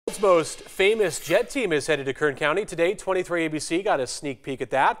most famous jet team is headed to Kern County today. 23 ABC got a sneak peek at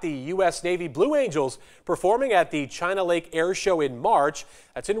that. The U.S. Navy Blue Angels performing at the China Lake Air Show in March.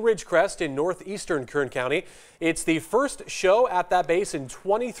 That's in Ridgecrest in northeastern Kern County. It's the first show at that base in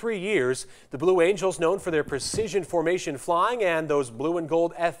 23 years. The Blue Angels, known for their precision formation flying and those blue and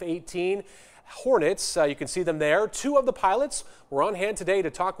gold F-18 Hornets. You can see them there. Two of the pilots were on hand today to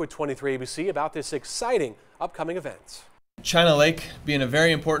talk with 23 ABC about this exciting upcoming event. China Lake being a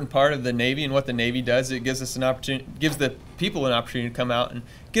very important part of the Navy and what the Navy does, it gives us an opportunity, gives the people an opportunity to come out and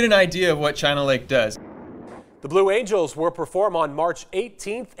get an idea of what China Lake does. The Blue Angels will perform on March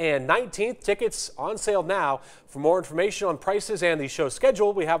 18th and 19th. Tickets on sale now. For more information on prices and the show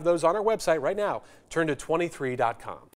schedule, we have those on our website right now. Turn to 23.com.